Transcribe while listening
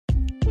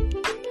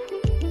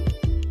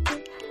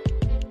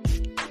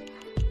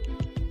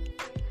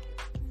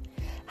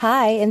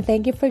Hi, and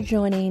thank you for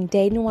joining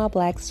Dating While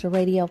Black's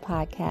radio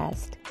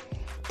podcast.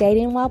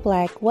 Dating While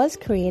Black was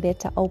created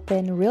to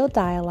open real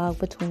dialogue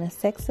between the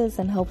sexes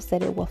in hopes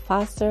that it will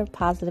foster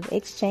positive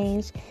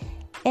exchange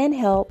and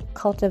help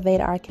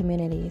cultivate our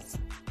communities.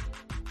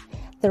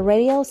 The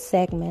radio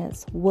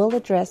segments will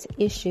address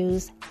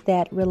issues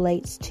that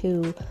relates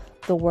to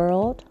the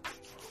world,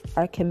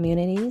 our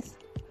communities,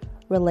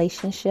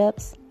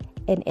 relationships,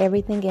 and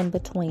everything in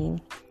between.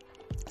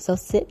 So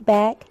sit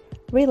back,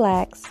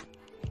 relax,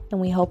 and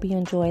we hope you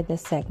enjoy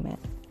this segment.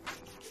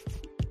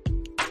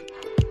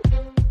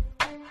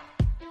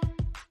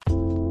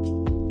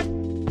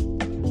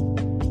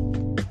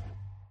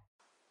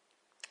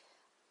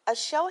 A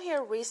show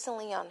here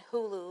recently on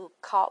Hulu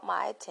caught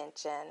my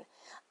attention.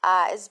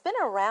 It's been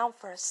around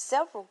for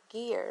several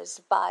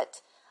years,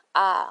 but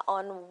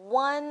on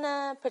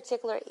one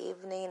particular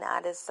evening,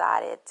 I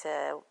decided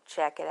to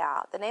check it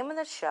out. The name of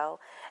the show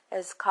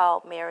is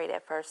called Married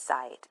at First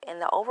Sight,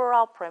 and the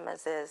overall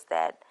premise is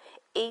that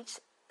each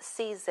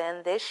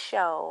season, this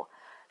show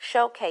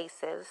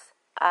showcases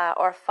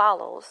or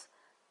follows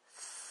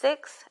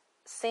 6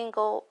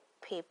 single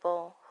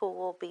people who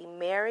will be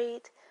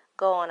married,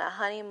 go on a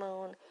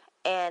honeymoon,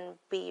 and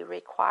be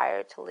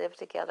required to live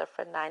together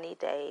for 90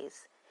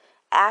 days.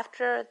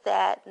 After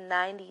that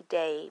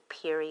 90-day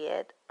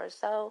period or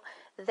so,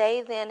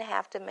 they then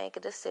have to make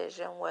a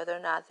decision whether or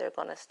not they're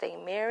going to stay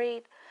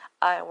married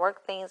and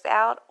work things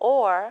out,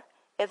 or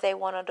if they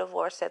want a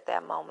divorce at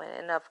that moment.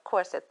 And of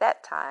course, at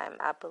that time,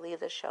 I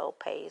believe the show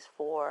pays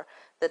for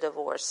the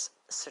divorce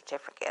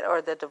certificate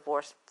or the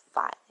divorce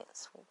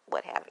filings,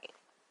 what have you.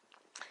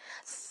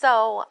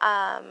 So,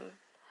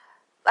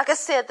 like I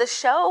said, the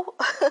show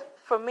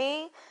for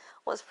me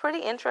was pretty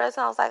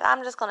interesting. I was like,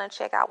 I'm just going to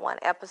check out one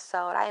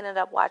episode. I ended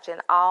up watching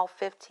all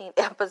 15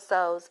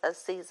 episodes of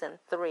season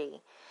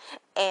 3.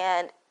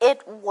 And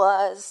it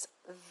was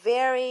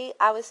very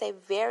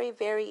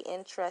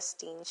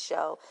interesting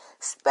show,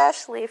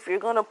 especially if you're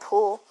going to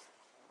pull.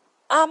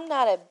 I'm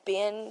not a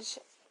binge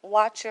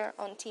watcher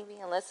on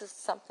TV unless it's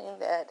something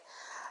that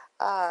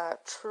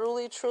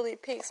truly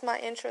piques my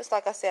interest.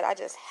 Like I said, I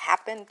just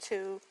happened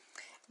to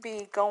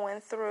be going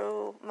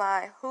through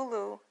my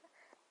Hulu,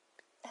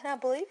 and I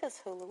believe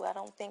it's Hulu. I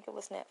don't think it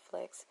was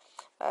Netflix.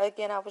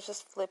 Again, I was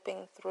just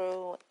flipping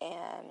through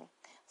and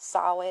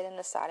saw it and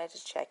decided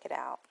to check it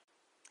out.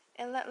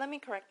 And let me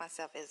correct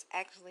myself, it's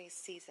actually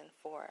season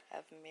 4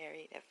 of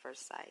Married at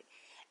First Sight.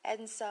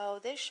 And so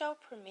this show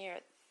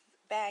premiered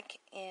back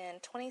in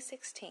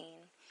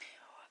 2016,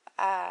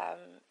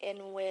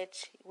 in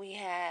which we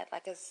had,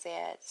 like I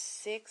said,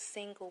 6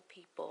 single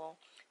people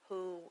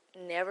who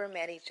never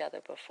met each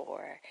other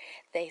before.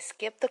 They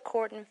skipped the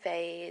courting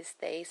phase,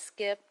 they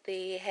skipped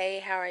the, hey,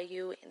 how are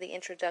you, the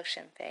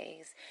introduction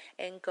phase,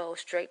 and go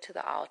straight to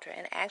the altar.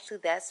 And actually,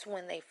 that's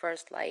when they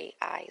first laid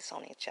eyes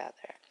on each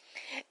other.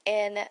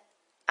 And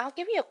I'll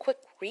give you a quick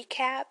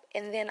recap,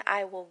 and then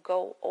I will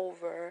go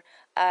over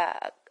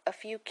a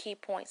few key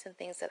points and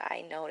things that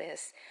I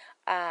noticed,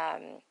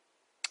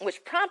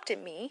 which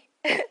prompted me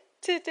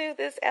to do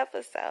this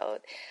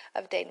episode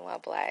of Dating While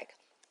Black.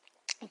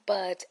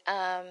 But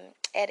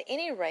at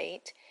any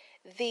rate,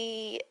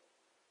 the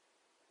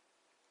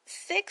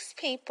 6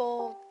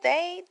 people,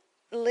 they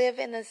live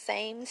in the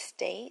same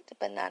state,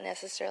 but not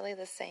necessarily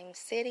the same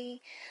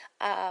city.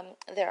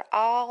 They're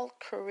all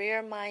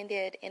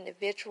career-minded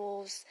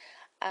individuals.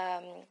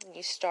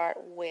 You start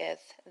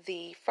with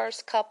the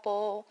first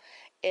couple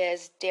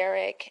is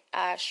Derek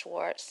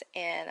Schwartz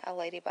and a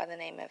lady by the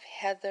name of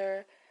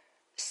Heather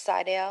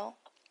Seidel.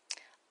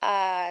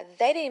 They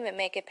didn't even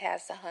make it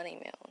past the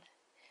honeymoon.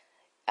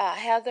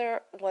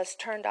 Heather was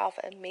turned off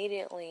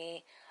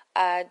immediately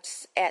at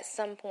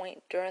some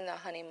point during the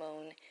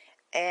honeymoon,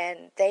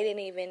 and they didn't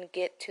even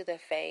get to the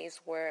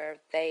phase where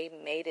they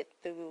made it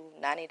through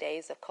 90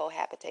 days of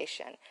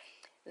cohabitation.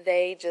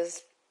 They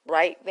just,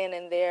 right then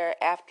and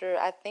there, after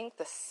I think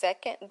the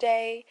second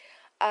day,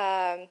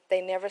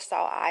 they never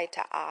saw eye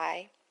to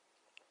eye.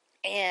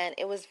 And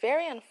it was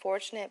very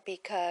unfortunate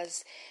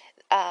because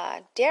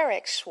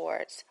Derek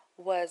Schwartz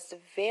was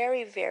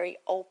very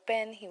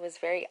open. He was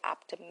very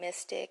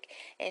optimistic,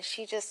 and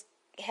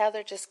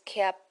Heather just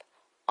kept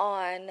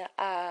on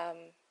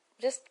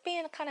just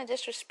being kind of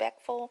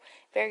disrespectful,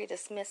 very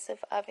dismissive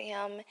of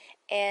him.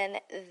 And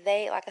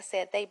they, like I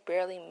said, they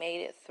barely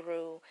made it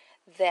through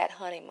that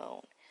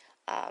honeymoon.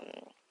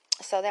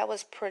 So that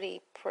was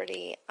pretty,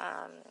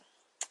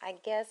 I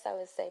guess I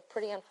would say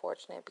pretty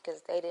unfortunate,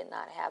 because they did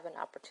not have an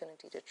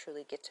opportunity to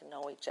truly get to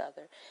know each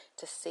other,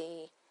 to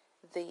see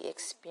the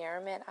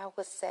experiment, I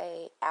would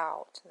say,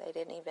 out. They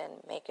didn't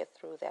even make it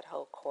through that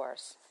whole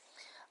course,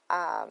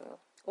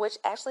 which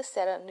actually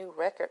set a new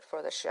record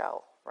for the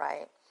show,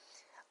 right?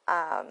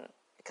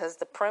 Because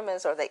the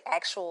premise or the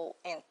actual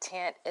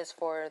intent is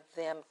for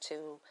them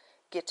to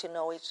get to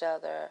know each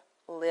other,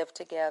 live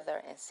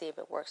together, and see if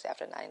it works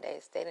after 9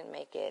 days. They didn't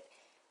make it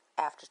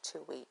after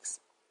 2 weeks.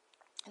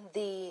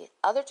 The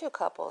other 2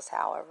 couples,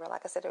 however,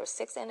 like I said, there were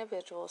 6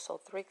 individuals, so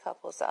 3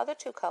 couples. The other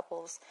 2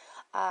 couples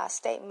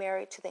stayed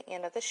married to the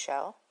end of the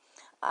show.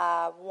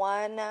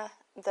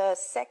 The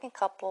second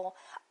couple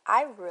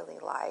I really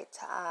liked.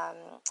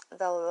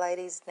 The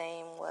lady's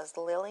name was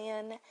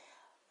Lillian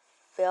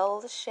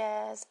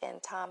Veldshez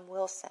and Tom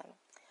Wilson.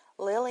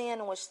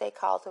 Lillian, which they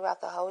called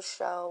throughout the whole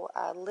show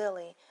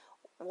Lily,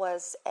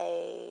 was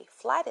a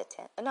flight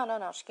attendant.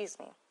 No, excuse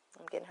me.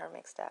 I'm getting her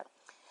mixed up.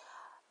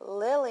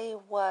 Lily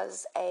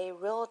was a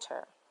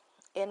realtor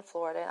in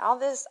Florida, and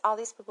all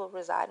these people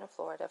reside in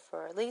Florida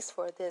for at least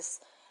for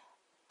this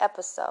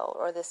episode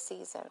or this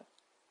season.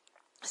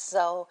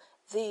 So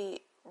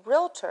the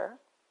realtor,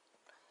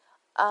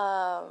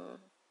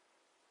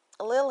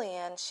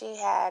 Lillian, she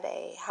had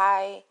a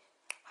high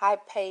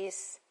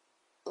pace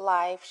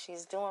life.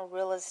 She's doing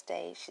real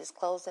estate. She's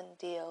closing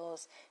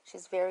deals.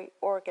 She's very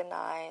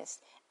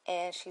organized,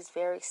 and she's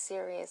very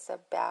serious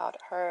about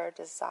her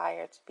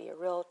desire to be a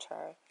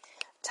realtor.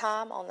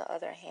 Tom, on the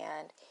other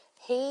hand,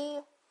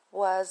 he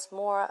was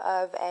more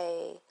of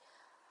a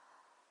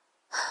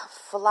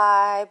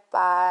fly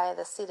by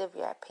the seat of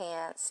your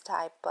pants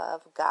type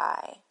of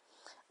guy.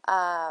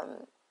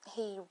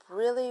 He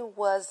really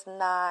was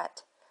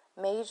not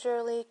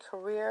majorly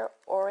career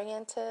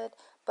oriented,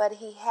 but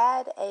he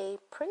had a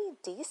pretty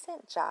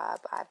decent job,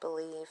 I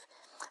believe.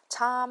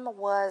 Tom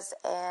was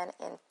an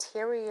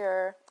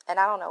interior, and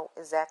I don't know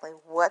exactly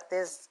what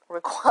this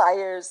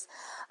requires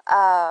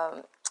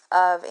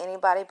of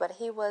anybody, but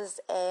he was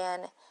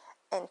an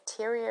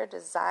interior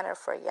designer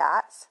for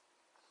yachts.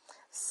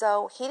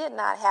 So he did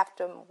not have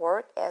to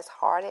work as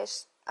hard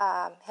as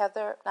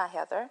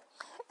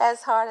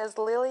as hard as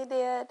Lily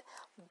did,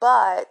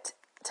 but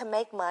to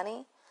make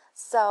money.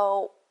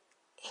 So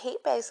he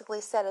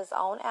basically set his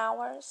own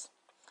hours.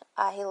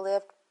 He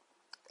lived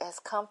as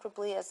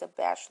comfortably as a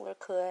bachelor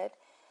could,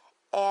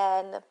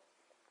 and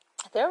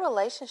their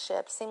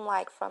relationship seemed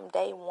like from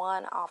day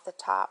one off the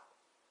top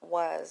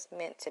was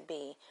meant to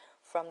be.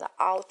 From the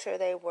altar,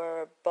 they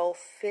were both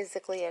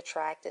physically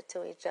attracted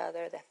to each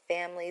other. The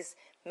families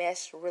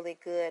meshed really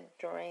good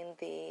during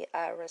the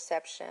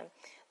reception.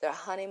 Their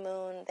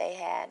honeymoon, they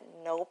had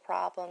no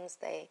problems.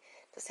 They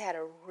just had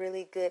a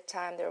really good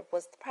time. There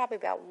was probably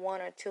about one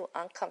or two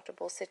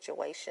uncomfortable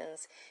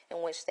situations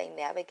in which they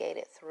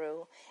navigated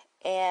through.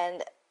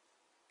 And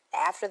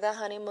after the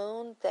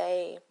honeymoon,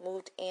 they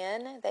moved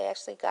in. They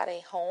actually got a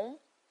home,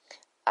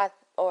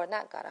 or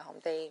not got a home.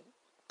 They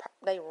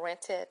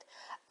rented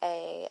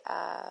I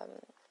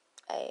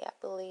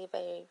believe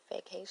a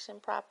vacation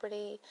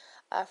property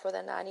for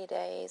the 90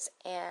 days,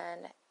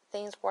 and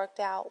things worked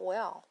out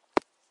well.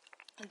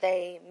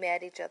 They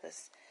met each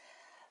other's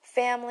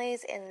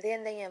families, and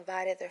then they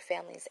invited their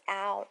families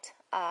out.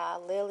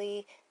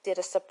 Lily did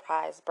a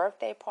surprise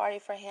birthday party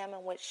for him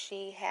in which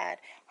she had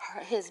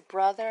his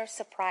brother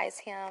surprise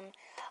him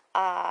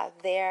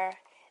there.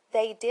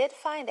 They did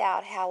find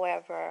out,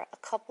 however, a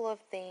couple of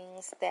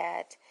things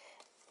that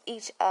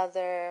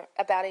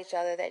about each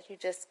other that you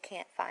just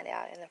can't find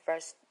out in the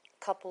first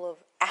couple of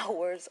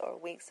hours or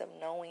weeks of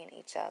knowing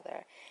each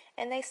other.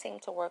 And they seem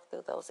to work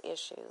through those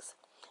issues.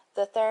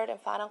 The third and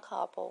final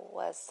couple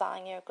was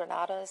Sonia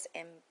Granados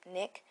and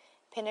Nick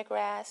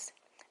Pendergrass.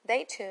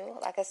 They too,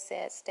 like I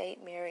said,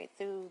 stayed married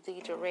through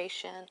the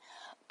duration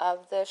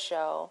of the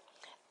show.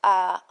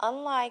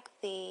 Unlike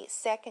the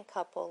second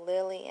couple,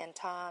 Lily and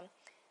Tom,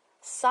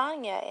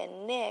 Sonia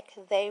and Nick,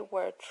 they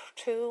were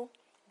two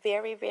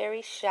very,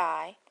 very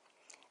shy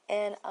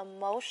and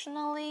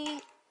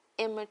emotionally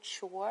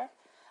immature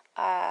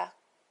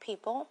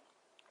people.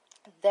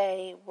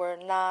 They were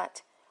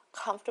not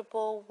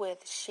comfortable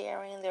with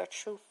sharing their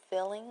true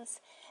feelings,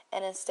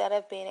 and instead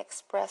of being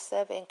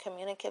expressive and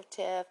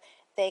communicative,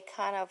 they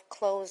kind of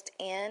closed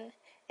in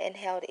and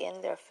held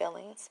in their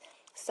feelings.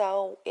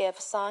 So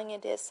if Sonia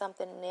did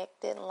something Nick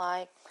didn't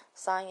like,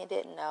 Sonia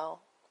didn't know,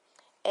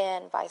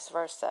 and vice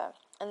versa.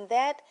 And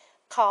that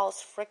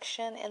caused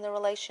friction in the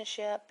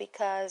relationship,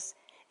 because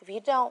if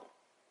you don't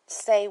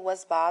say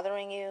what's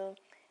bothering you,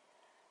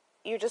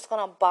 you're just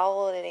going to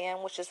bottle it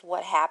in, which is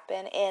what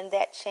happened, and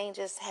that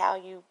changes how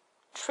you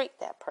treat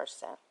that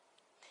person.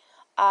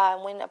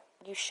 When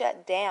you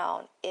shut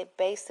down, it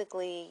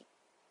basically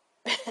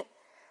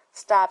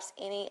stops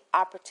any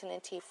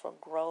opportunity for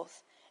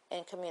growth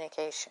and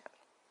communication,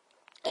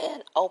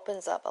 and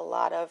opens up a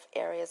lot of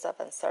areas of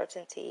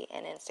uncertainty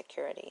and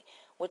insecurity,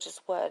 which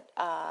is what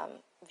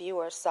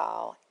viewers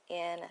saw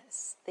in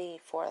the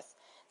fourth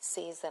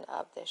season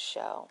of this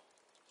show.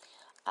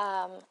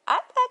 I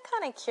got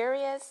kind of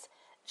curious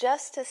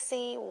just to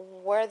see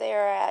where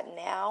they're at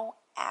now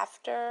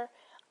after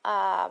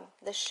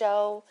the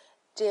show.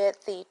 Did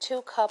the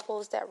two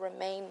couples that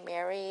remained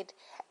married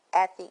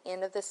at the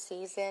end of the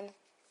season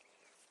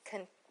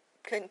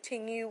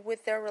continue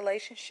with their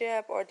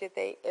relationship, or did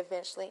they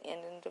eventually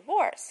end in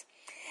divorce?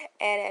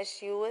 And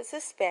as you would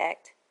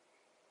suspect,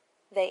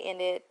 they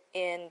ended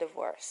in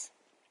divorce.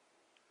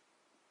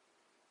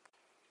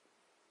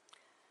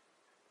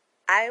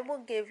 I will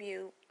give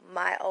you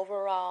my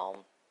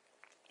overall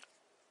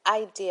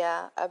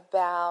idea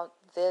about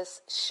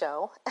this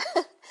show,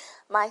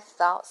 my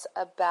thoughts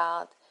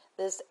about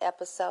this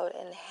episode,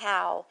 and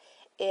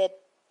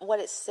what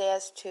it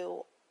says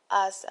to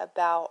us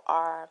about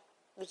our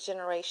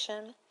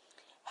generation,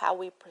 how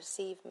we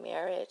perceive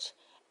marriage,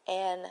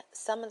 and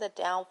some of the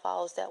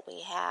downfalls that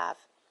we have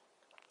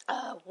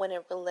when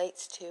it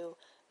relates to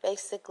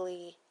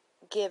basically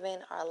giving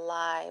our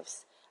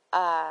lives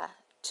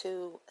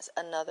to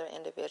another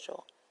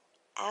individual.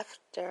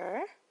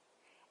 After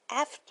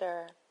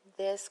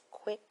this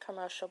quick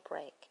commercial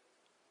break.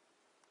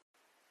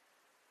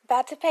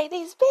 About to pay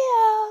these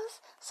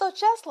bills. So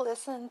just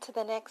listen to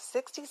the next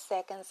 60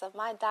 seconds of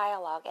my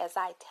dialogue as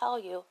I tell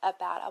you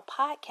about a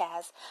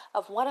podcast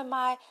of one of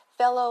my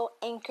fellow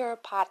anchor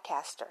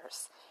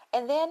podcasters.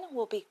 And then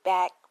we'll be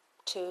back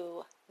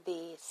to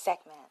the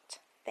segment.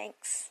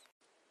 Thanks.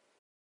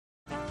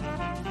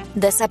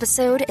 This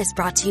episode is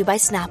brought to you by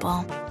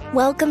Snapple.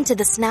 Welcome to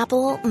the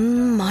Snapple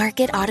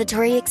Market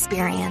Auditory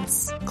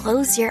Experience.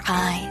 Close your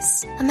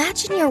eyes.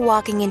 Imagine you're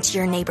walking into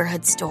your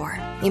neighborhood store.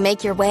 You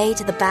make your way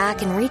to the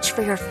back and reach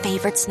for your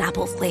favorite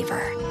Snapple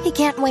flavor. You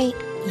can't wait.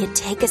 You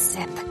take a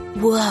sip.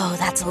 Whoa,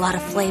 that's a lot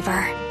of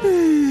flavor.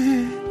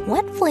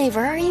 What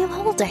flavor are you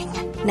holding?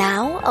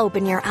 Now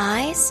open your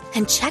eyes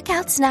and check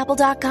out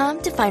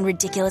Snapple.com to find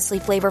ridiculously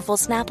flavorful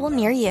Snapple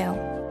near you.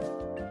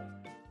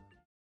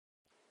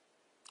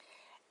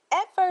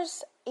 At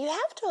first, you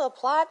have to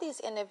applaud these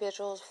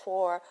individuals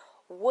for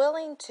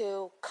willing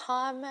to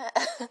come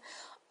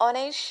on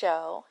a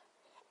show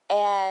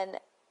and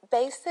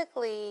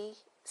basically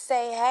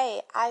say,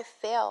 hey, I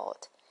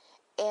failed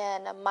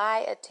in my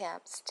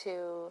attempts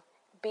to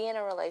be in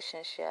a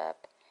relationship,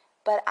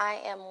 but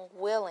I am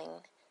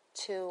willing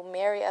to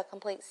marry a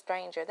complete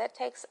stranger. That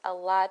takes a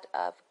lot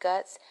of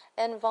guts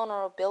and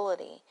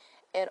vulnerability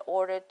in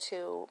order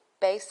to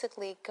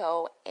basically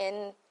go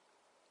in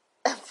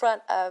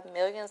front of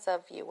millions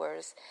of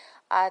viewers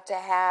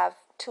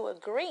to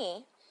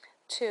agree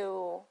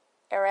to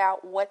air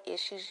out what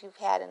issues you've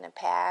had in the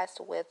past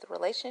with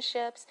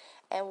relationships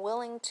and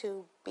willing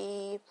to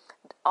be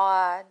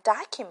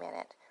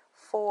documented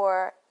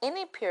for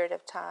any period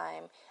of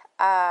time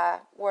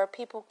where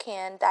people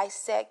can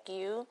dissect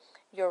you,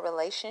 your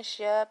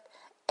relationship,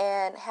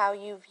 and how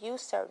you view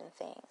certain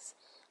things.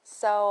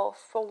 So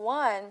for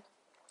one,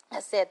 I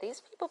said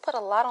these people put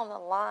a lot on the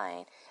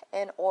line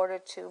in order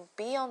to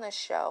be on the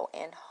show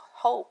in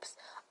hopes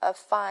of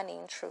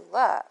finding true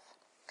love.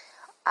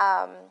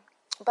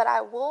 But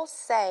I will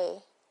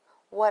say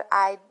what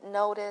I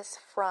noticed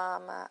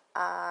from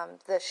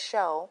the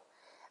show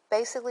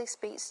basically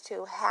speaks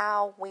to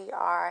how we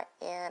are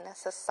in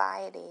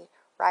society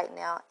right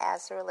now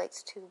as it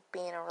relates to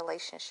being in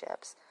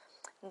relationships.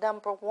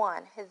 Number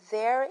one,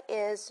 there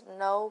is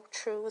no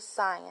true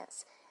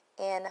science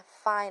in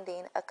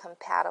finding a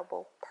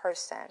compatible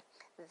person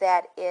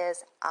that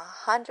is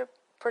 100%,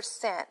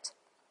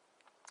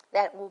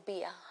 that will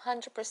be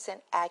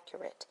 100%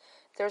 accurate.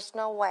 There's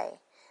no way.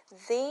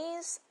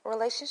 These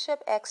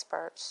relationship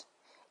experts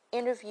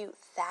interviewed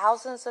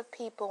thousands of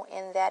people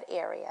in that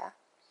area,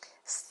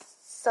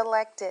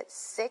 selected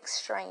 6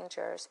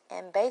 strangers,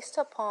 and based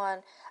upon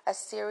a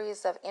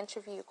series of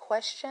interview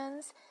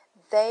questions,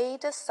 they,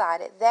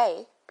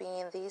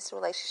 being these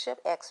relationship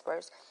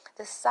experts,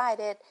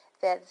 decided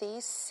that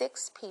these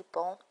 6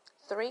 people,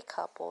 3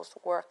 couples,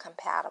 were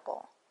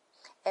compatible.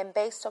 And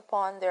based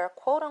upon their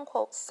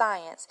quote-unquote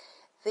science,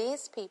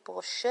 these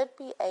people should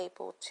be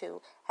able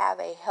to have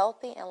a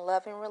healthy and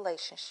loving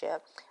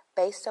relationship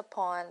based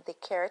upon the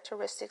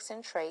characteristics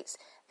and traits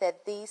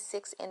that these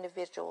 6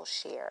 individuals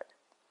shared.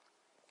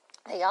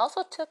 They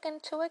also took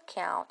into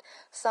account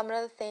some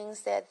of the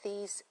things that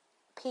these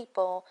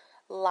people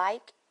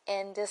like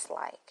and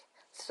dislike.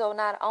 So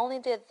not only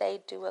did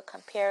they do a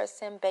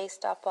comparison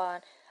based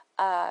upon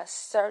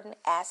certain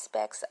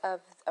aspects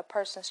of a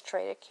person's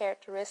trait or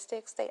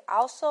characteristics, they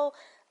also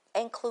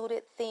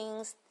included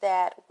things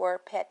that were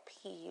pet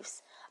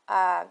peeves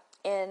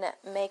in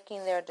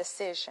making their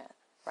decision,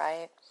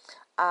 right?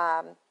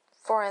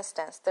 For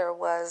instance, there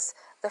was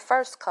the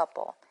first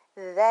couple.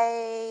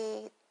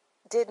 They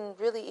didn't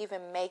really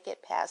even make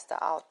it past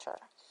the altar.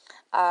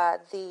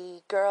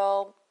 The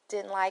girl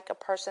didn't like a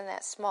person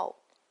that smoked.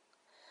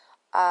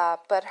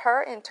 But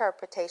her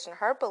interpretation,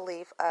 her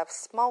belief of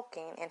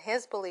smoking, and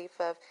his belief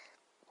of,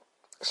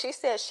 she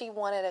said she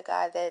wanted a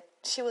guy that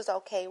she was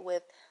okay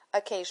with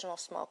occasional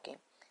smoking.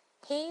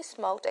 He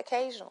smoked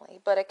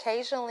occasionally, but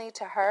occasionally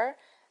to her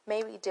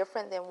may be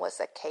different than what's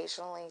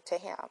occasionally to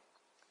him,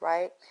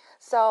 right?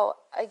 So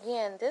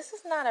again, this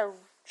is not a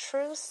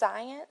true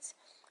science,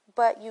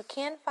 but you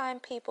can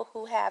find people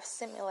who have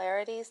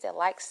similarities, that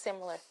like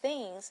similar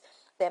things,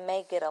 that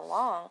may get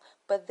along,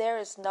 but there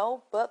is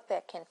no book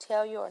that can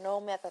tell you, or no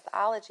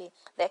methodology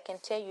that can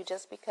tell you,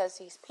 just because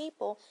these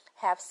people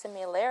have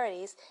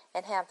similarities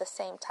and have the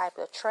same type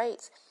of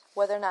traits,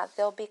 whether or not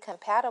they'll be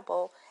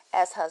compatible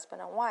as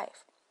husband and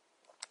wife.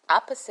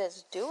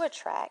 Opposites do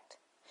attract,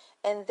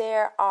 and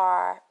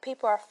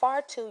people are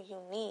far too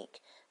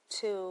unique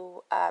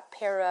to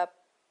pair up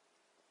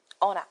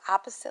on an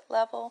opposite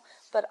level,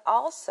 but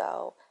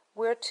also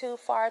we're too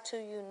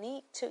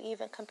unique to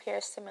even compare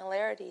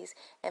similarities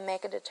and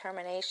make a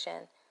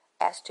determination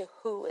as to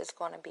who is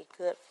going to be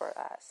good for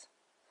us.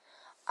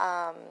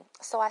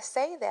 So I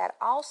say that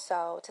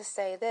also to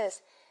say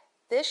this.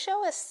 This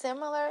show is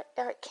similar,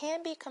 or it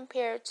can be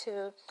compared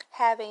to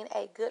having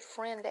a good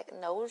friend that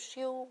knows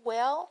you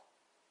well.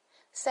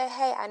 Say,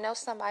 hey, I know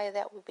somebody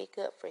that would be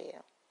good for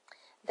you.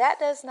 That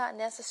does not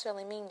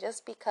necessarily mean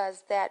just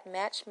because that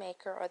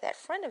matchmaker or that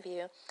friend of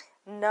you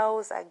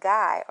knows a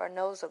guy or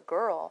knows a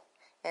girl,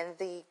 and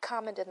the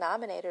common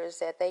denominator is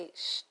that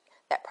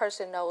that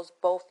person knows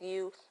both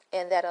you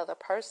and that other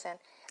person.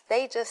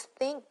 They just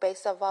think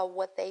based on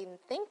what they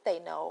think they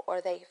know,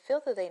 or they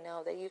feel that they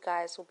know, that you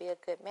guys will be a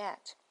good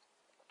match.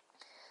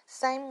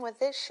 Same with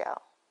this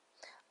show.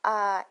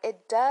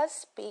 It does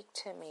speak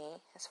to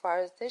me, as far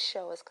as this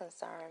show is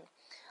concerned,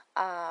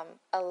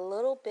 a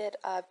little bit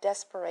of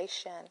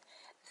desperation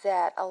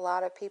that a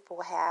lot of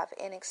people have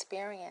and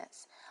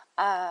experience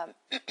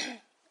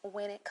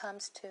when it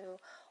comes to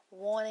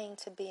wanting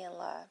to be in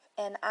love.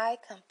 And I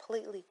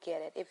completely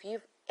get it. If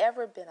you've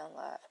ever been in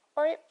love,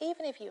 or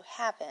even if you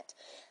haven't,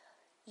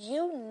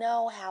 you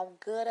know how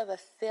good of a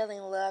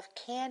feeling love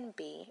can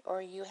be,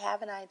 or you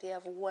have an idea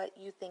of what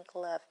you think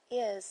love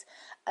is,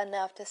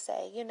 enough to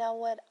say, you know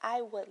what,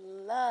 I would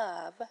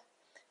love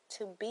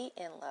to be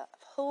in love.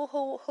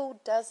 Who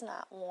does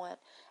not want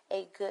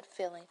a good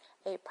feeling,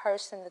 a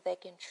person that they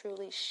can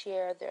truly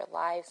share their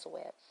lives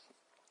with,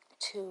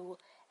 to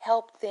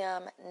help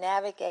them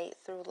navigate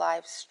through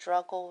life's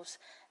struggles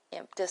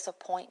and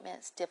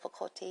disappointments,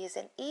 difficulties,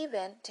 and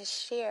even to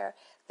share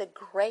the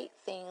great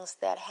things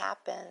that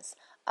happens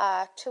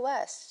to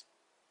us.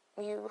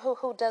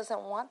 Who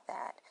doesn't want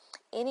that?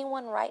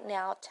 Anyone right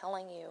now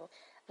telling you,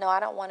 no, I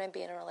don't want to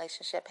be in a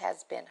relationship,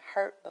 has been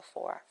hurt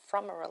before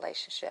from a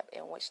relationship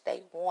in which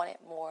they wanted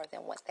more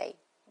than what they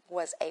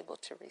was able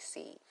to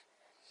receive.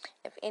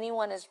 If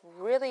anyone is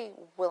really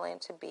willing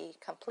to be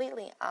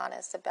completely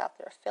honest about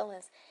their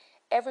feelings,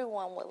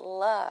 everyone would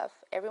love,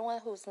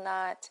 everyone who's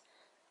not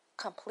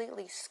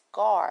completely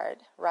scarred,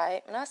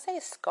 right? And I say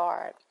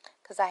scarred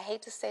because I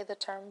hate to say the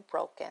term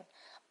broken,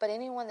 but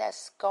anyone that's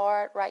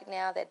scarred right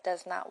now that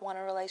does not want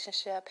a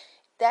relationship,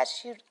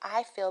 that's you,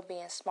 I feel,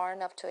 being smart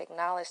enough to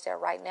acknowledge that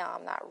right now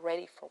I'm not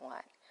ready for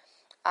one.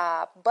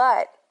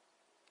 But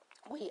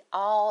we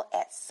all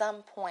at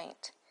some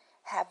point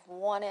have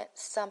wanted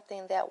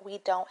something that we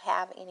don't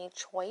have any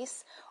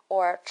choice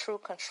or true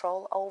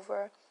control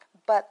over.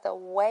 But the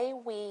way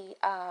we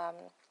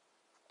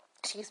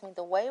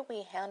the way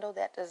we handle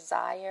that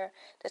desire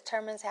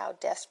determines how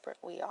desperate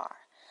we are.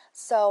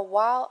 So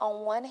while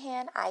on one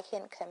hand I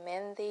can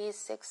commend these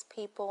 6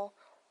 people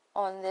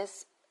on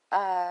this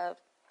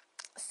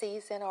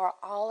season, or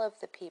all of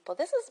the people,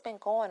 this has been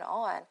going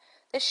on.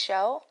 This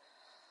show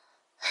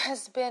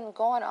has been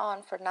going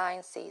on for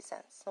 9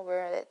 seasons. So we're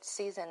at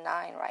season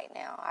 9 right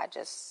now. I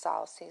just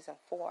saw season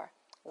 4,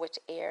 which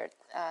aired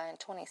in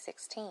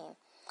 2016.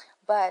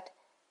 But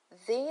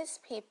these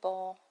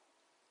people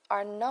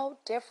are no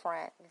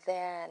different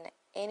than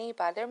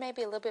anybody. There may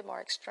be a little bit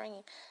more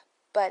extreme,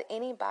 but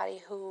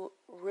anybody who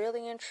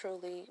really and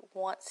truly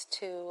wants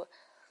to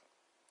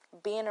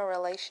be in a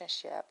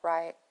relationship,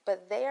 right?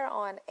 But they're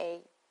on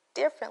a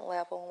different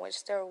level in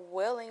which they're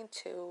willing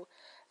to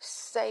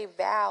say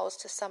vows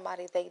to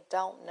somebody they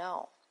don't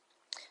know.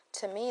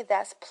 To me,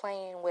 that's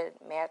playing with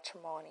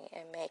matrimony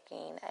and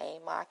making a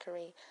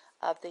mockery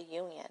of the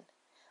union,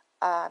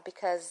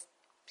 because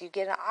you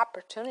get an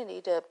opportunity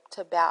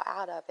to bow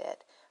out of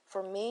it.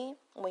 For me,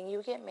 when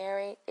you get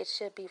married, it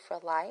should be for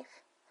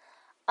life,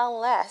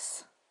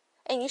 unless,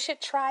 and you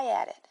should try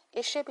at it.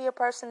 It should be a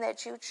person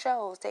that you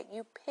chose, that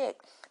you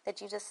picked,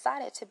 that you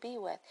decided to be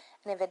with.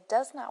 And if it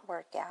does not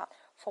work out,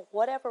 for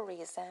whatever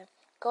reason,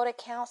 go to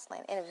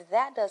counseling. And if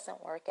that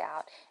doesn't work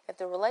out, if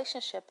the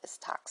relationship is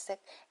toxic,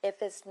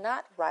 if it's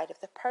not right, if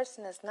the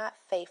person is not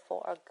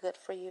faithful or good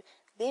for you,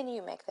 then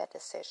you make that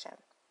decision.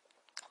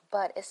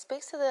 But it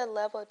speaks to the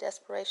level of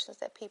desperation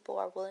that people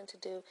are willing to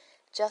do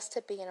just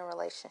to be in a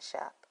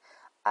relationship.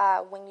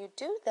 When you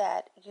do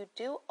that, you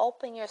do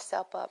open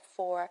yourself up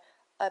for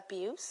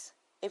abuse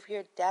if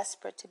you're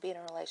desperate to be in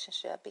a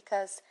relationship.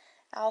 Because,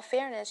 in all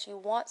fairness,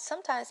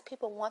 sometimes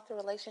people want the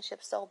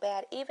relationship so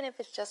bad, even if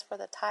it's just for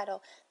the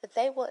title, that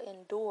they will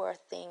endure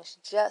things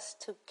just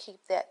to keep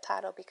that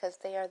title because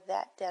they are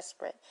that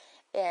desperate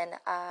in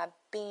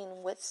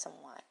being with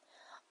someone.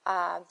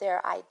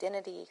 Their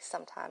identity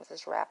sometimes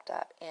is wrapped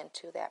up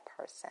into that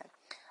person.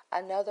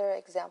 Another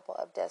example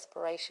of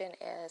desperation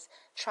is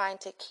trying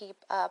to keep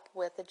up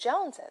with the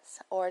Joneses,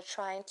 or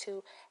trying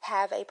to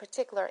have a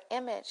particular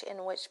image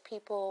in which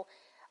people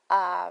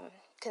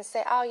can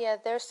say, oh yeah,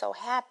 they're so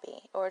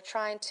happy, or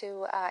trying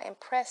to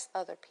impress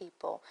other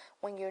people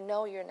when you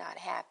know you're not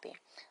happy.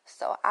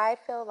 So I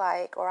feel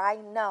like, or I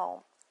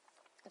know,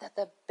 that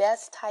the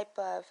best type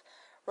of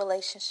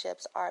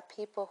relationships are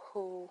people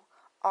who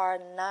are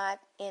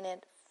not in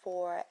it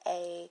for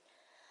a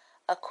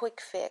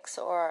quick fix,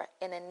 or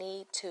in a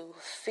need to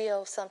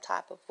fill some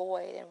type of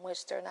void in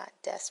which they're not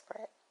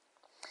desperate.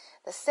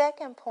 The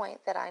second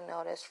point that I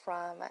noticed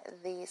from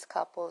these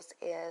couples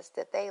is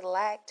that they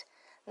lacked,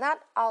 not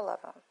all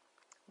of them,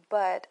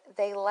 but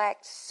they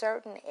lacked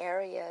certain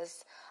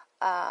areas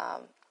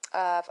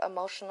of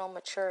emotional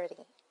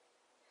maturity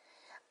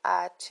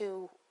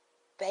to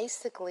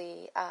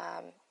basically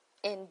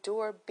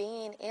endure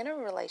being in a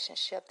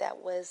relationship that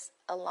was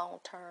a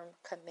long-term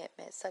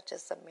commitment, such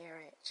as a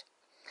marriage.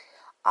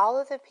 All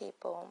of the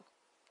people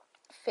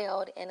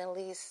failed in at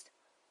least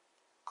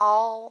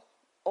all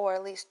or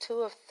at least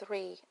 2 of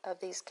 3 of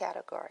these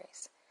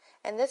categories.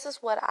 And this is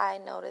what I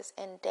notice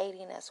in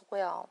dating as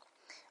well.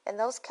 And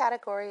those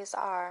categories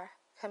are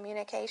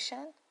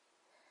communication,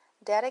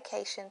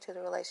 dedication to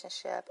the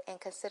relationship, and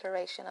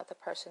consideration of the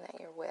person that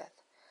you're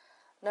with.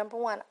 Number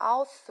one,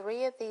 all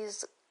 3 of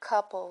these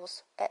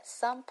couples at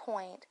some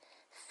point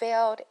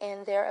failed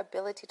in their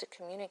ability to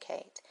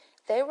communicate.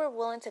 They were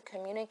willing to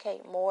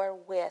communicate more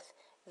with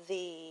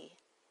the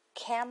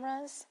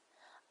cameras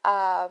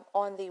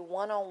on the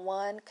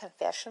one-on-one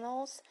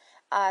confessionals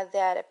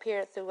that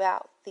appeared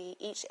throughout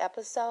each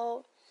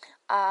episode.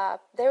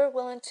 They were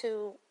willing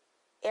to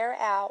air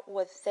out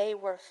what they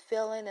were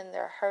feeling in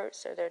their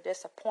hurts or their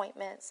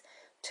disappointments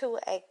to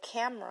a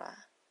camera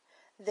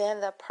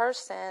than the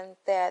person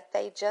that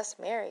they just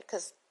married,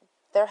 because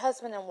they're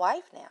husband and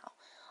wife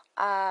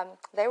now.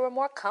 They were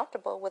more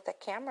comfortable with the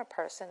camera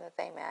person that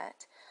they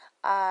met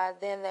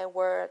than they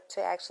were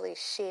to actually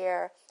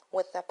share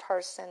with the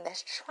person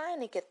that's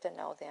trying to get to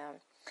know them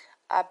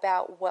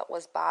about what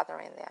was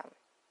bothering them.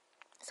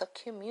 So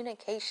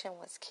communication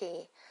was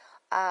key,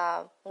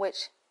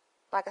 which,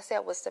 like I said,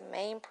 was the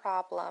main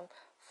problem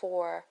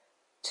for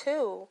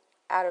 2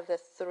 out of the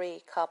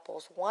 3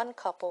 couples. One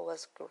couple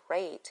was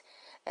great,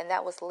 and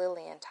that was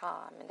Lily and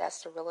Tom, and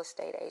that's the real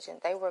estate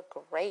agent. They were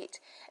great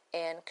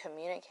in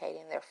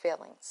communicating their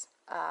feelings,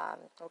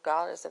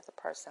 regardless if the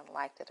person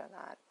liked it or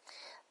not.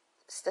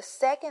 The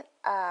second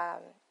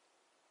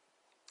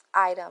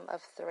item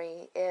of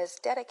 3 is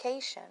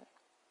dedication.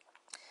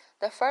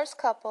 The first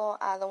couple,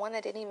 the one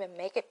that didn't even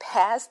make it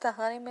past the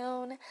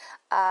honeymoon,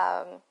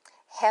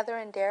 Heather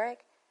and Derek,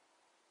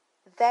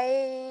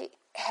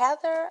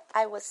 Heather,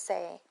 I would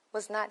say,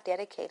 was not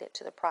dedicated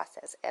to the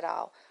process at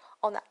all.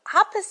 On the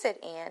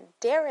opposite end,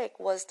 Derek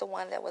was the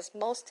one that was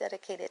most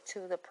dedicated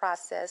to the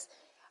process,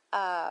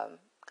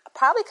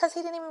 probably because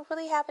he didn't even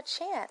really have a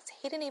chance.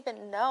 He didn't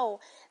even know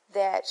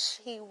that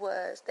she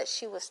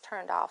was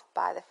turned off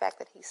by the fact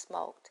that he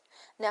smoked.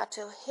 Now,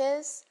 to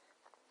his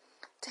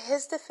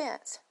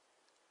defense,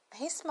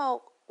 he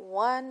smoked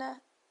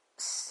 1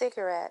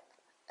 cigarette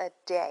a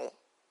day.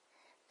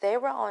 They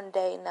were on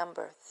day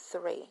number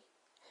 3.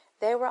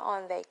 They were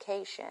on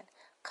vacation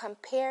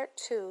compared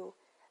to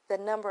the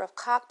number of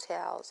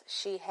cocktails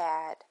she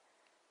had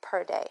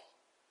per day.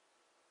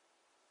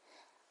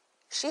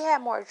 She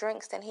had more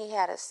drinks than he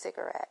had a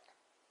cigarette.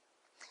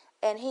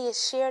 And he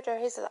has shared her,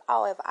 he said,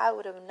 oh, if I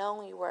would have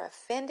known you were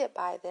offended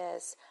by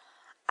this,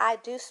 I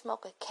do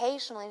smoke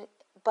occasionally,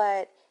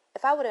 but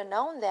if I would have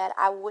known that,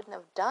 I wouldn't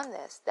have done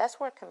this. That's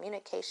where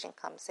communication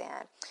comes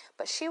in.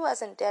 But she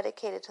wasn't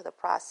dedicated to the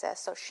process,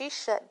 so she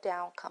shut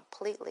down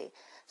completely.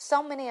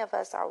 So many of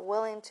us are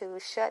willing to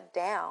shut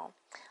down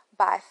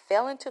by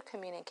failing to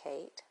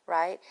communicate,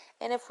 right?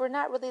 And if we're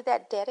not really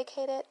that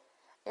dedicated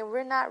and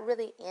we're not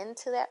really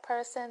into that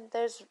person,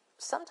 there's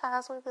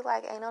sometimes we'll be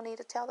like, ain't no need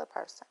to tell the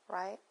person,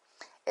 right?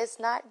 It's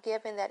not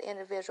giving that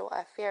individual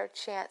a fair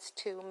chance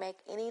to make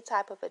any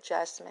type of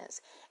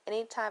adjustments,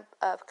 any type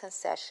of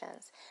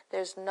concessions.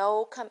 There's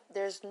no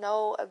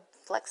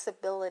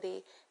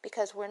flexibility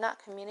because we're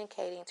not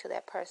communicating to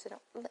that person.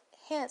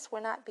 Hence, we're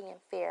not being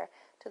fair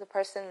to the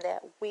person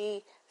that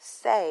we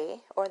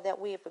say or that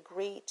we have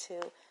agreed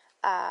to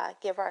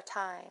give our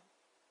time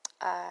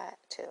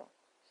to.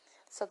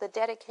 So the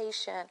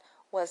dedication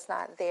was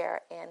not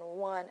there in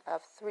 1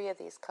 of 3 of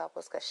these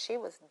couples because she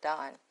was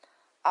done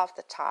off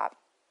the top.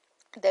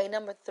 Day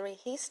number 3,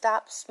 he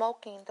stopped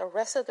smoking the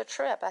rest of the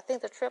trip. I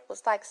think the trip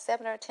was like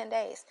 7 or 10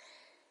 days.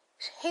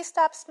 He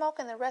stopped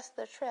smoking the rest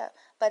of the trip,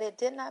 but it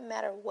did not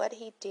matter what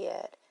he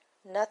did.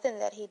 Nothing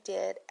that he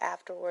did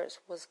afterwards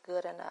was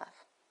good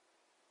enough.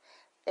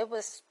 It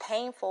was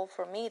painful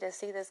for me to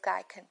see this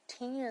guy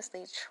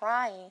continuously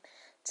trying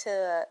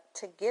to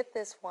get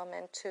this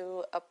woman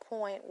to a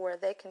point where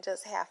they can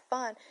just have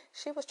fun.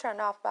 She was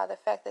turned off by the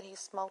fact that he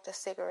smoked a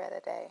cigarette a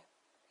day.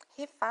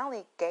 He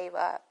finally gave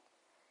up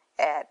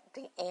at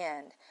the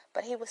end,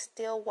 but he was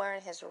still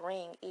wearing his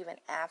ring even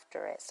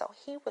after it. So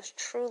he was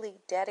truly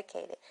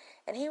dedicated,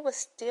 and he was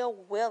still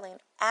willing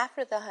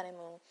after the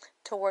honeymoon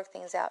to work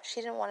things out. She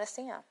didn't want to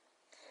see him.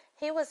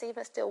 He was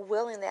even still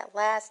willing that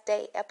last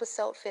day,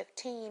 episode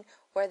 15,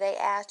 where they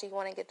asked, do you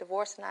want to get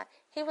divorced or not?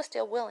 He was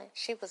still willing.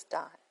 She was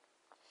done.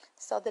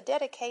 So the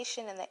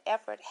dedication and the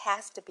effort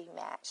has to be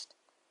matched.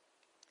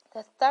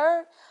 The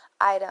third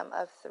item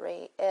of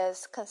 3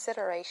 is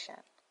consideration.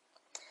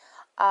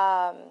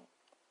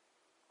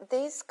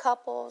 These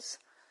couples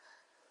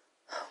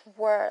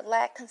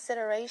lacked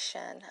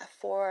consideration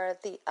for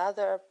the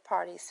other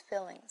party's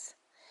feelings.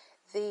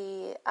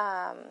 The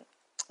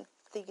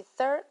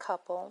third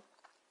couple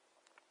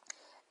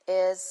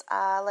is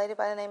a lady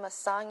by the name of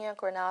Sonia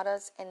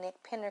Granados and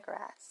Nick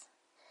Pendergrass.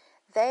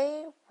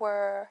 They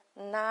were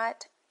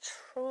not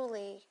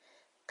truly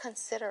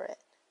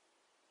considerate.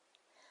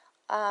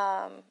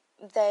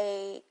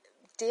 They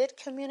did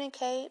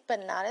communicate,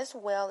 but not as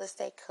well as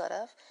they could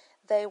have.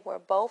 They were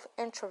both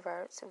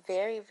introverts,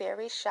 very,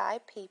 very shy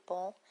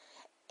people.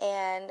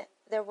 And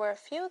there were a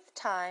few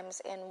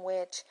times in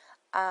which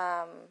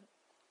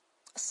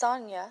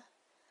Sonia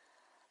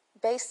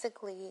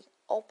basically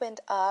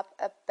opened up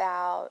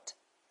about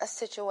a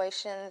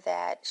situation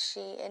that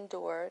she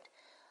endured,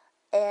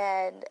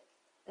 and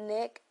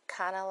Nick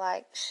kind of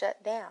like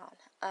shut down.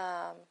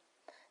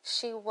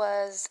 She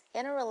was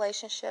in a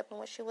relationship in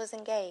which she was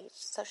engaged.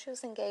 So she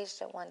was engaged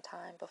at one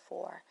time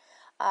before.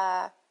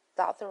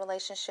 Thought the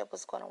relationship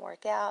was going to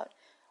work out.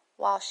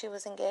 While she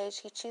was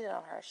engaged, he cheated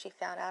on her. She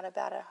found out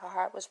about it. Her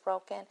heart was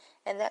broken.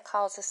 And that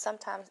causes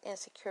sometimes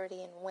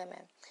insecurity in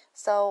women.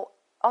 So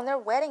on their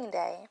wedding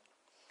day,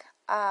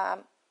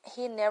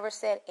 he never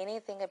said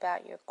anything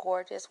about "you're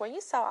gorgeous." Where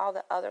you saw all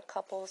the other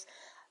couples,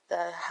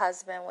 the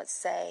husband would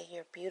say,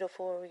 "You're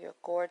beautiful, you're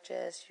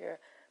gorgeous, you're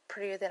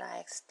prettier than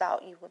I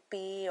thought you would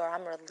be," or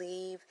 "I'm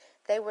relieved."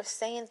 They were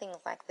saying things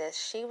like this.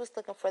 She was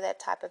looking for that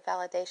type of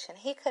validation.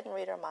 He couldn't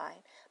read her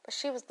mind, but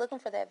she was looking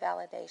for that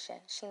validation.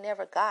 She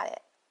never got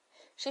it.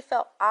 She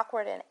felt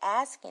awkward in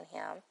asking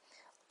him,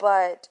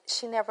 but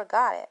she never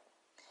got it.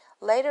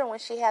 Later, when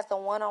she had the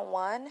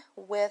one-on-one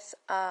with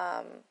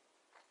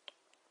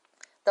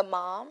the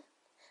mom,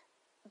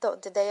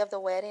 the day of the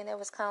wedding, it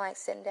was kind of like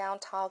sitting down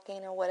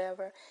talking or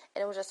whatever,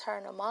 and it was just her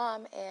and the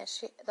mom, and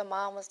the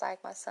mom was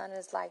like, "My son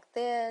is like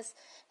this,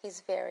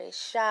 he's very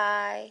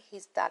shy,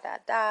 he's ...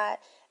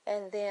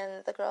 and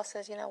then the girl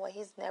says, "You know what,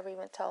 he's never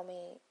even told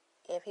me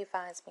if he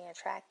finds me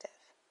attractive."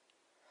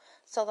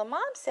 So the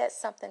mom said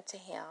something to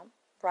him,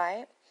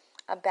 right,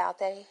 about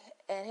that,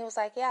 and he was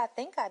like, "Yeah, I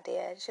think I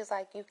did." She's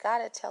like, "You got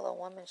to tell a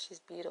woman she's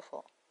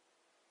beautiful."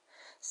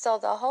 So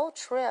the whole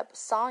trip,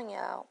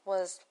 Sonia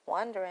was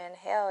wondering,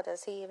 hell,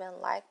 does he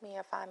even like me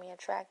or find me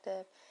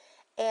attractive?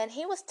 And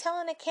he was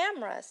telling the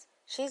cameras,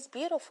 she's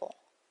beautiful.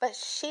 But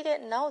she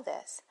didn't know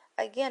this.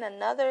 Again,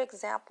 another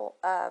example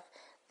of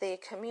the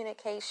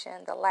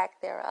communication, the lack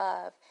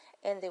thereof,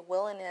 and the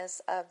willingness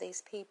of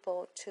these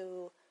people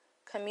to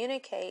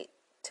communicate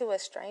to a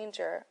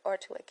stranger or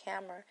to a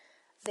camera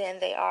than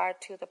they are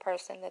to the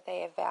person that they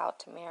have vowed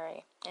to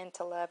marry and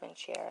to love and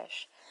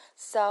cherish.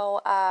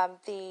 So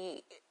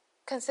the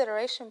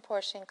consideration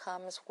portion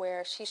comes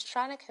where she's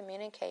trying to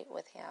communicate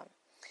with him.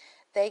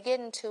 They get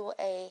into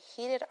a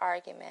heated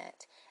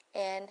argument,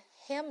 and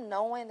him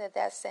knowing that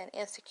that's an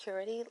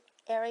insecurity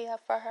area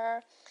for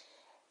her,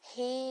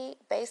 he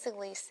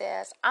basically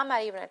says, "I'm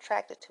not even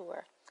attracted to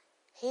her."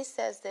 He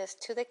says this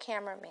to the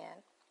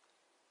cameraman,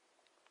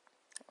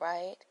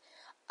 right?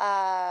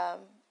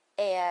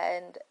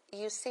 And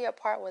you see a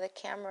part where the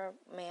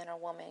cameraman or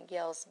woman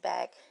yells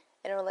back,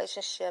 "In a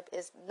relationship,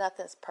 is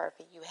nothing's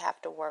perfect. You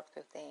have to work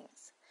through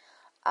things."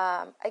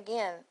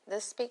 Again,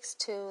 this speaks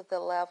to the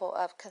level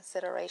of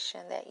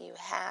consideration that you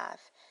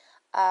have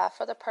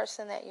for the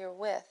person that you're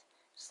with.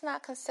 Just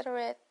not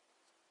considerate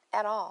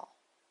at all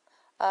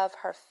of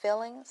her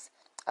feelings,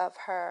 of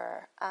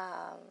her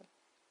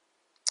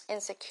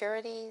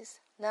insecurities,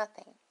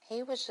 nothing.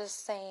 He was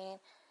just saying,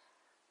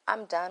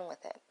 "I'm done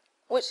with it,"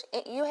 which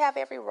you have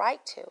every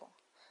right to.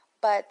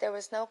 But there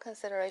was no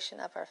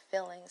consideration of her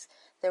feelings.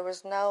 There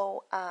was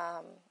none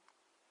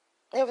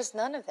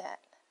of that.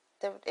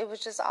 It was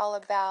just all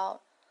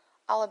about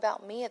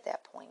me at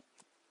that point.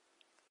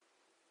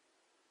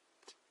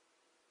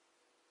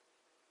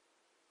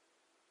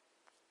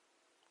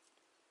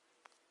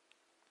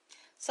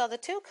 So the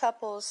two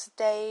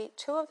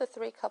of the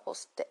three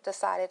couples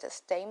decided to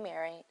stay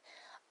married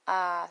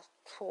at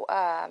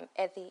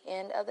the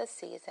end of the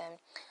season.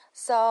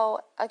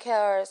 So, of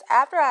course,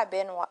 after I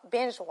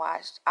binge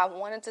watched, I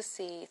wanted to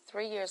see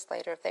 3 years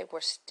later if they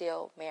were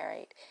still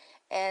married.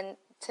 And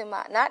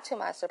not to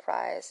my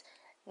surprise,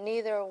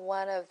 neither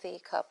one of the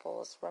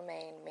couples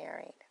remained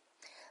married.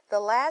 The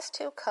last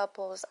two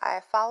couples,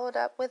 I followed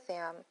up with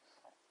them.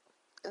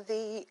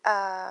 The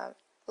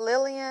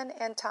Lillian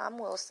and Tom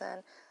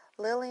Wilson.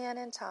 Lillian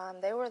and Tom,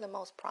 they were the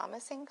most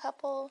promising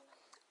couple.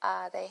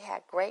 They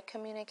had great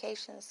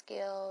communication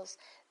skills.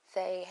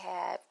 They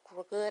had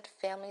good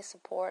family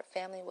support.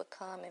 Family would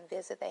come and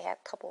visit. They had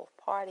a couple of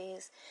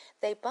parties.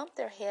 They bumped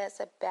their heads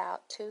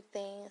about two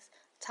things.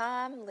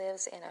 Tom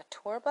lives in a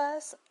tour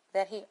bus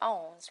that he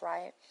owns,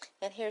 right?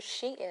 And here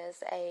she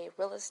is, a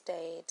real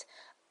estate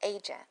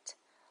agent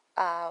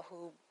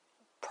who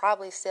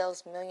probably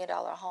sells $1-million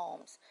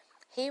homes.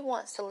 He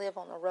wants to live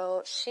on the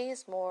road.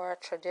 She's more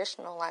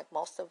traditional, like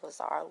most of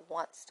us are,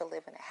 wants to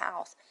live in a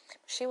house.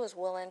 She was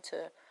willing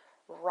to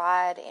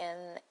ride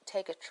and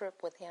take a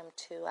trip with him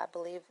to, I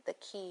believe, the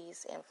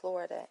Keys in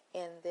Florida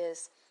in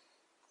this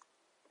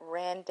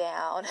ran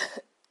down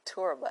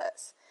tour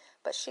bus.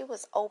 But she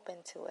was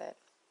open to it.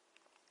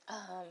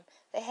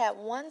 They had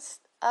one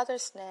other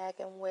snag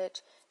in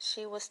which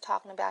she was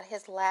talking about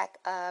his lack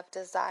of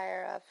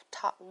desire of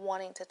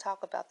wanting to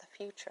talk about the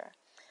future.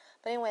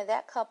 But anyway,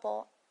 that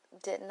couple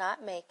did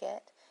not make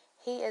it.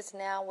 He is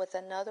now with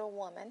another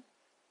woman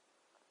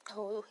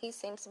who he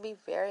seems to be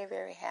very,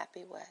 very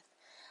happy with.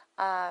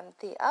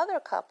 The other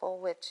couple,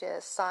 which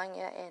is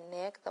Sonia and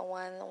Nick, the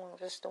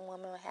just the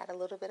woman who had a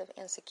little bit of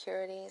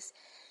insecurities,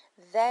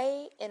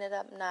 they ended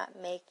up not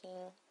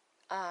making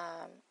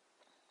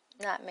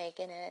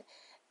it,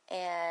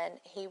 and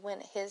he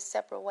went his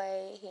separate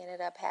way. He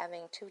ended up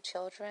having 2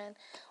 children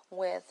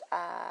with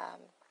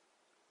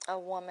a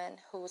woman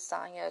who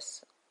Sonia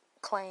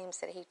claims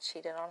that he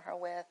cheated on her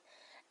with,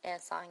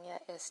 and Sonia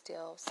is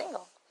still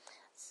single.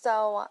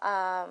 So,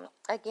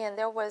 again,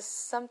 there was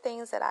some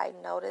things that I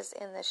noticed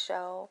in the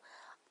show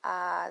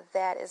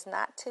that is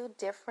not too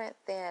different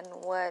than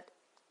what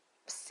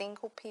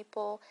single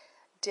people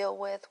deal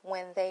with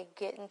when they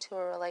get into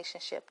a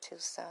relationship too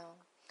soon.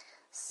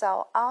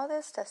 So, all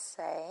this to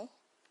say,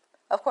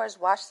 of course,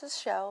 watch the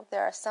show.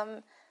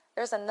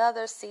 There's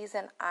another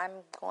season I'm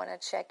going to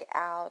check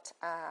out.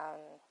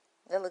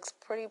 It looks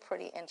pretty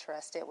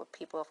interesting with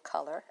people of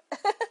color.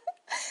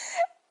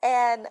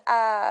 And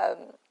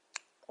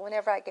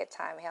whenever I get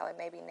time, hell, it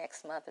may be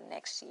next month or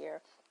next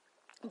year.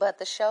 But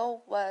the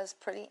show was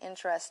pretty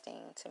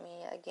interesting to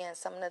me. Again,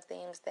 some of the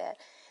themes that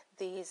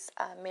these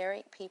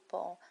married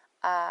people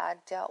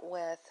dealt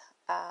with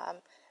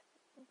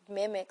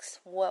mimics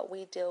what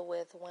we deal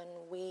with when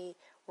we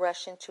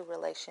rush into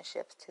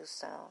relationships too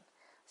soon.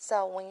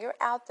 So when you're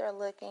out there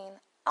looking,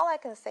 all I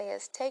can say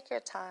is take your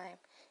time,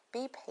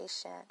 be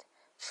patient,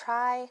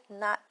 try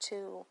not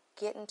to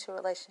get into a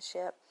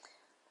relationship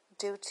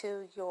due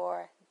to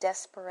your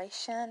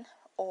desperation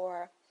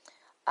or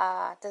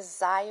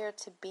desire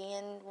to be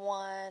in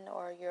one,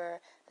 or your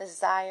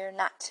desire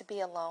not to be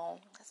alone.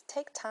 Just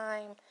take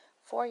time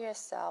for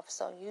yourself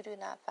so you do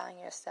not find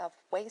yourself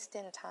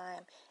wasting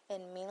time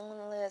in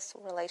meaningless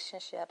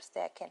relationships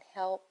that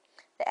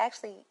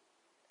actually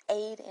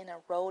aid in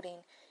eroding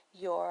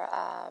your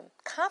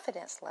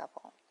confidence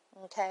level.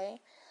 Okay?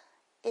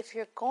 If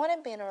you're going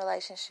to be in a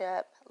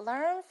relationship,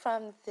 learn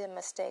from the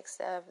mistakes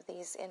of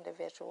these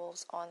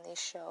individuals on these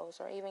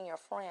shows, or even your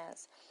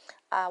friends.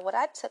 What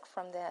I took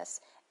from this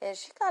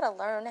is you got to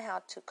learn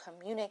how to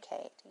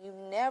communicate. You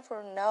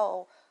never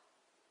know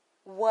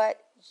what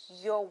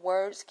your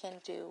words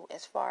can do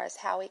as far as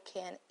how it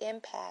can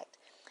impact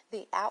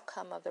the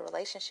outcome of the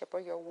relationship, or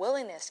your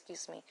willingness,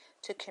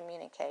 to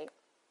communicate.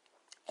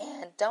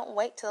 And don't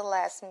wait till the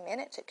last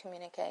minute to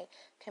communicate.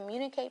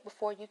 Communicate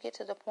before you get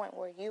to the point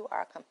where you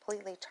are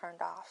completely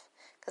turned off.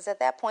 Because at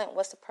that point,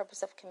 what's the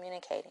purpose of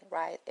communicating,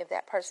 right? If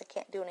that person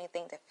can't do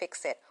anything to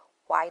fix it,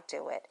 why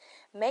do it?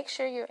 Make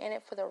sure you're in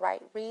it for the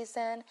right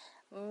reason.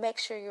 Make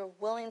sure you're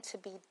willing to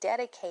be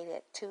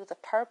dedicated to the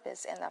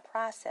purpose and the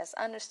process.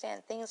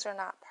 Understand things are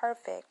not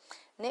perfect.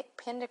 Nick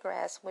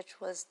Pendergrass,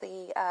 which was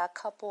the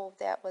couple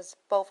that was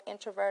both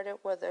introverted,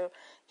 where the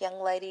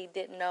young lady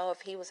didn't know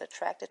if he was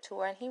attracted to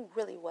her, and he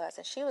really was.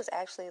 And she was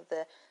actually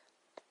the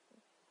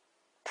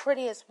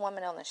prettiest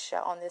woman on the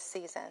show, on this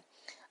season.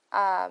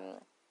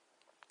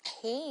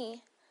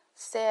 He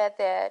said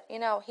that,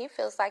 he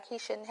feels like he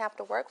shouldn't have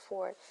to work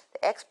for it.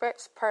 The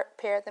experts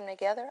paired them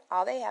together.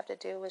 All they have to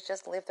do is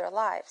just live their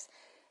lives.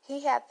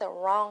 He had the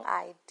wrong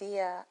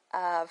idea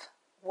of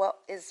what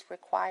is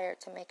required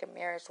to make a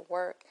marriage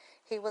work.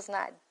 He was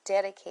not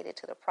dedicated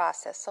to the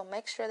process. So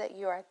make sure that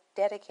you are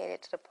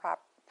dedicated to the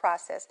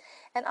process.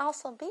 And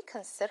also be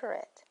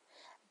considerate.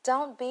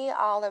 Don't be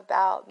all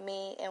about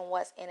me and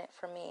what's in it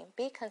for me.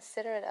 Be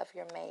considerate of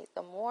your mate.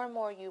 The more and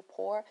more you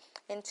pour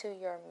into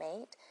your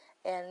mate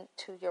and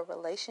to your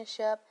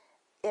relationship,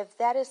 if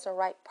that is the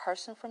right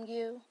person for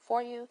you,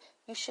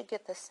 you should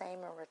get the same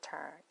in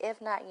return.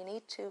 If not, you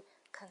need to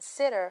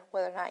consider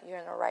whether or not you're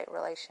in the right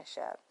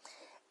relationship.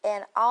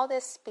 And all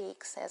this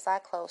speaks, as I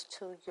close,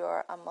 to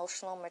your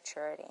emotional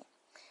maturity.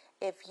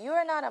 If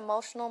you're not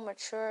emotional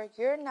mature,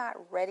 you're not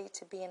ready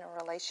to be in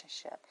a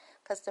relationship,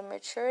 because the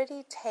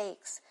maturity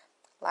takes,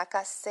 like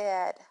I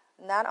said,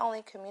 not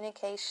only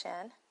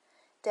communication,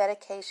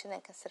 dedication,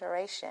 and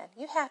consideration.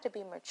 You have to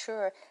be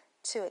mature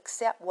to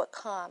accept what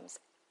comes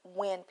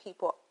when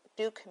people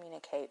do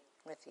communicate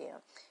with you,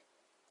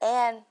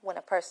 and when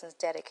a person's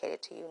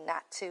dedicated to you,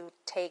 not to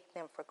take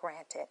them for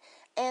granted,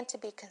 and to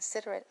be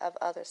considerate of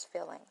others'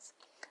 feelings.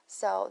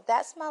 So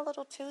that's my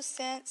little 2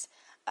 cents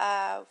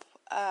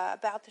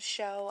about the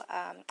show.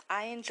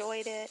 I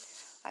enjoyed it.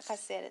 Like I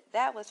said,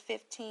 that was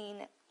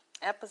 15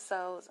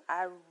 episodes.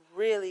 I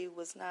really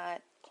was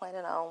not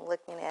planning on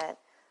looking at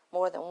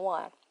more than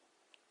one,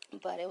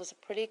 but it was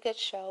a pretty good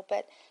show.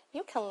 But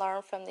you can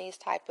learn from these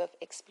type of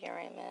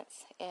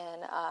experiments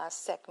and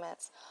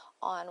segments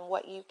on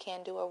what you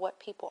can do or what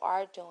people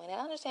are doing.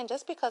 And understand,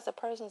 just because a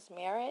person's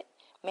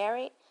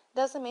married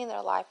doesn't mean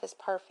their life is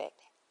perfect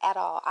at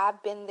all.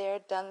 I've been there,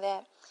 done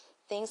that.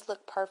 Things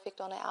look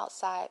perfect on the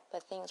outside,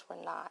 but things were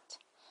not.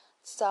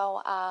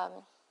 So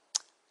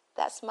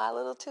that's my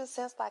little 2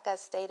 cents, like I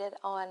stated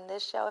on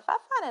this show. If I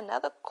find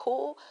another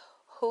cool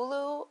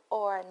Hulu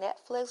or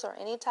Netflix or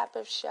any type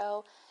of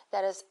show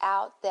that is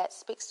out that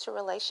speaks to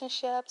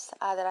relationships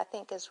that I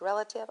think is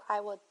relative, I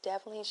will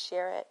definitely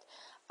share it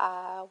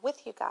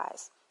with you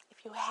guys.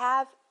 If you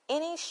have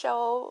any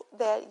show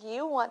that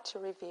you want to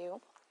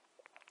review,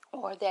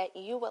 or that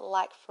you would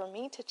like for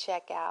me to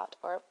check out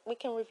or we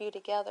can review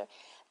together,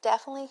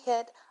 definitely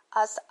hit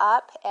us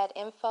up at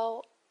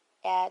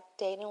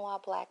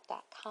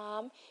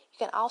info@datingwhileblack.com. You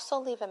can also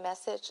leave a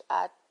message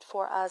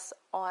for us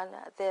on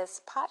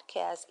this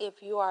podcast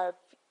if you are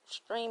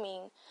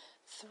streaming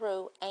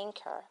through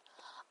Anchor.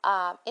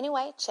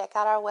 Anyway, check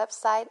out our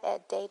website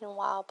at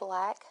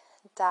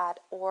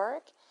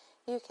datingwhileblack.org.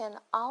 You can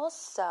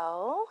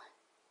also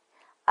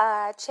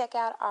check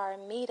out our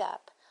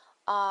meetup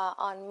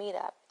on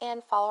Meetup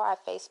and follow our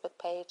Facebook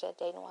page at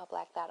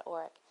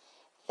datingwhileblack.org.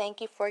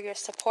 Thank you for your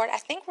support. I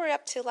think we're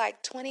up to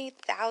like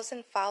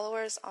 20,000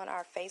 followers on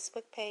our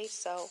Facebook page,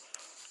 so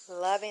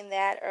loving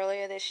that.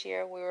 Earlier this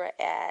year, we were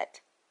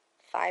at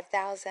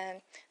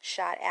 5,000.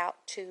 Shout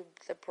out to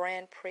the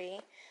Brand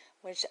Prix,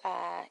 which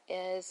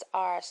is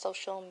our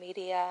social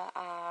media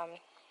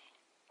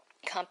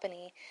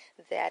company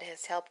that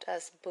has helped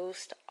us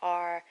boost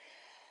our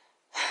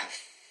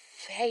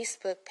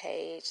Facebook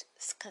page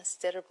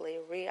considerably.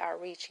 We are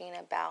reaching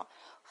about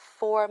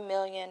 4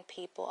 million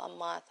people a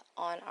month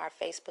on our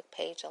Facebook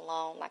page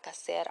alone. Like I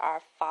said,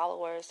 our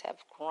followers have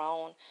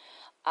grown.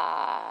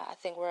 I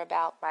think we're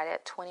about right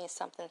at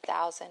 20-something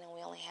thousand, and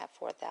we only have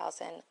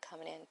 4,000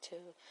 coming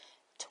into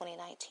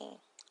 2019.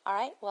 All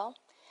right, well,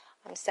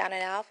 I'm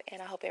signing off,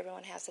 and I hope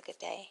everyone has a good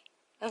day.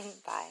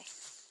 Bye.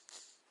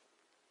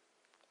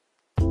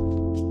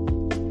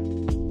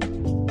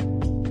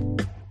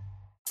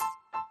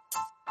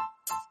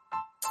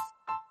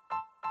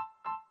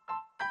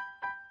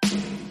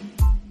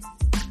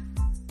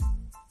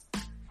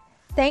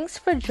 Thanks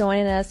for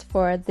joining us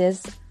for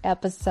this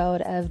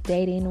episode of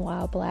Dating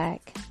While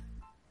Black.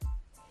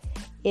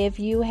 If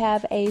you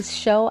have a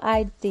show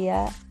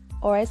idea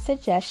or a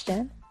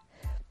suggestion,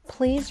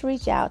 please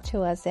reach out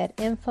to us at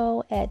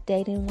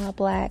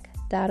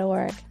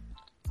info@datingwhileblack.org.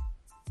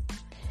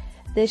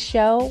 This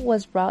show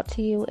was brought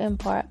to you in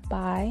part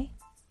by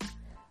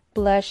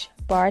Blush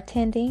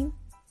Bartending,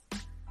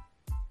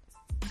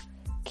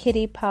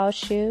 Kitty Paw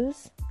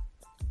Shoes,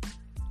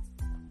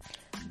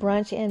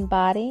 Brunch and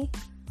Body,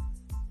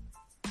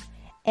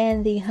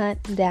 and The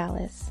Hunt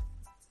Dallas.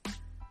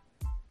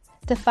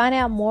 To find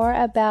out more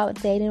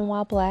about Dating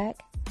While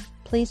Black,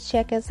 please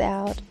check us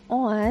out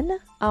on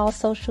all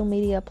social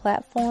media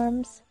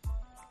platforms.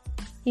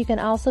 You can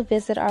also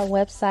visit our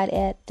website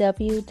at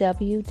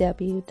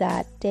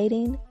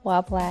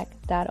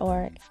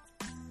www.datingwhileblack.org.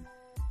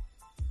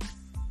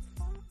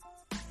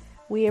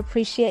 We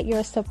appreciate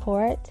your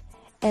support,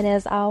 and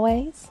as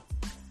always,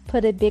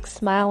 put a big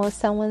smile on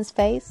someone's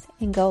face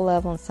and go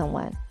love on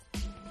someone.